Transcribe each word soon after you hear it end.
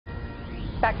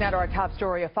Back now to our top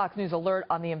story, a Fox News alert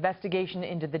on the investigation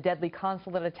into the deadly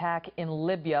consulate attack in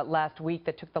Libya last week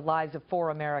that took the lives of 4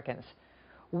 Americans.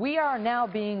 We are now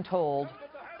being told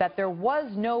that there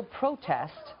was no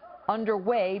protest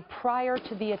underway prior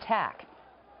to the attack.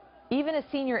 Even as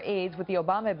senior aides with the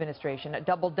Obama administration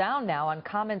doubled down now on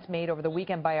comments made over the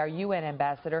weekend by our UN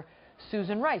ambassador,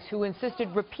 Susan Rice, who insisted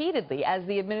repeatedly, as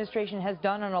the administration has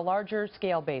done on a larger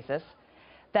scale basis,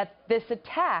 that this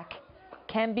attack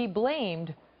can be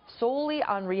blamed solely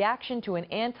on reaction to an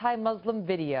anti-Muslim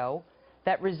video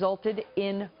that resulted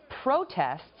in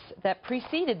protests that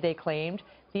preceded, they claimed,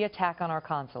 the attack on our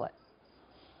consulate.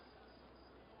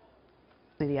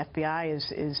 The FBI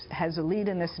has a lead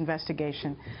in this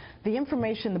investigation. The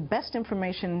information, the best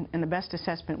information and the best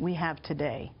assessment we have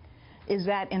today is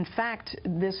that, in fact,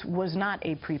 this was not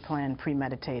a pre-planned,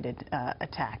 premeditated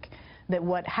attack. That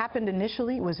what happened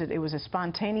initially was that it was a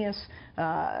spontaneous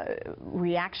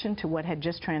reaction to what had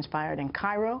just transpired in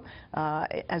Cairo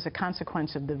as a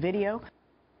consequence of the video.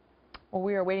 Well,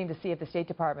 we are waiting to see if the State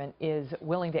Department is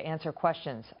willing to answer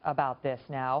questions about this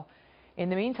now. In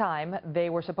the meantime, they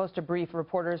were supposed to brief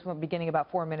reporters beginning about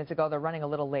 4 minutes ago. They're running a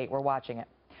little late. We're watching it.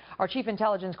 Our chief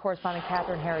intelligence correspondent,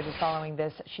 Catherine Harris, is following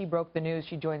this. She broke the news.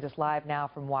 She joins us live now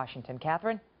from Washington.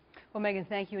 Catherine? Well, Megan,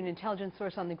 thank you. An intelligence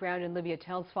source on the ground in Libya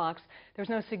tells Fox there was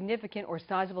no significant or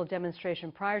sizable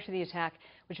demonstration prior to the attack,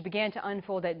 which began to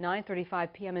unfold at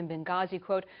 9:35 p.m. in Benghazi.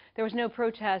 Quote, there was no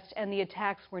protest and the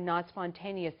attacks were not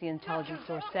spontaneous, the intelligence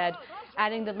source said,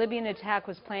 adding the Libyan attack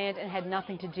was planned and had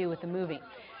nothing to do with the movie.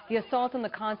 The assault on the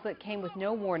consulate came with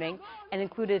no warning and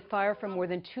included fire from more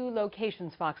than 2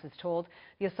 locations, Fox is told.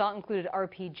 The assault included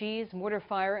RPGs, mortar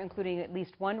fire, including at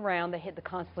least 1 round that hit the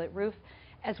consulate roof,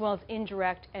 as well as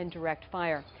indirect and direct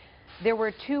fire. There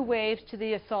were 2 waves to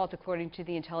the assault, according to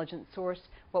the intelligence source.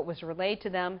 What was relayed to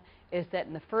them is that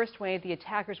in the first wave, the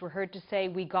attackers were heard to say,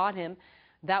 "We got him."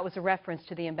 That was a reference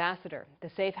to the ambassador. The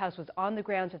safe house was on the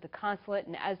grounds of the consulate,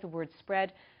 and as the word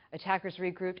spread, attackers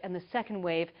regrouped, and the second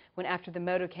wave went after the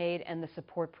motorcade and the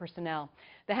support personnel.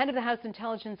 The head of the House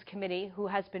Intelligence Committee, who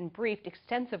has been briefed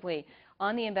extensively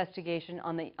on the investigation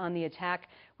on the attack,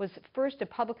 was first to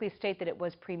publicly state that it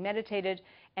was premeditated,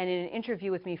 and in an interview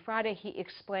with me Friday, he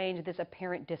explained this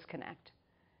apparent disconnect.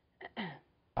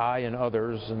 I and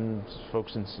others and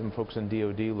some folks in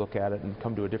DOD look at it and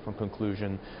come to a different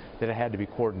conclusion that it had to be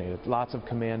coordinated. Lots of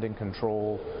command and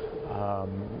control,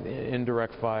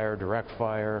 indirect fire, direct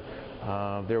fire.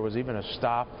 There was even a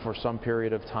stop for some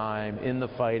period of time in the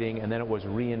fighting, and then it was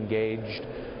re-engaged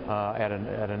at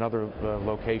another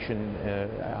location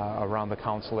around the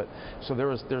consulate. So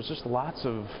there's just lots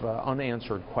of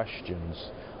unanswered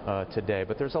questions today,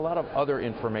 but there's a lot of other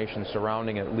information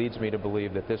surrounding it that leads me to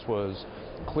believe that this was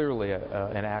clearly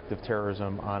an act of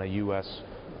terrorism on a U.S.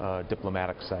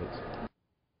 diplomatic site.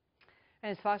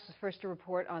 And as Fox was first to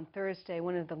report on Thursday,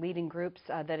 one of the leading groups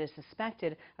that is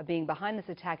suspected of being behind this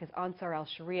attack is Ansar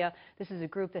al-Sharia. This is a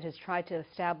group that has tried to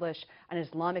establish an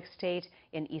Islamic State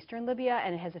in eastern Libya,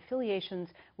 and it has affiliations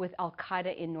with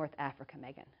al-Qaeda in North Africa.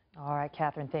 Megan. All right,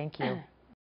 Catherine, thank you.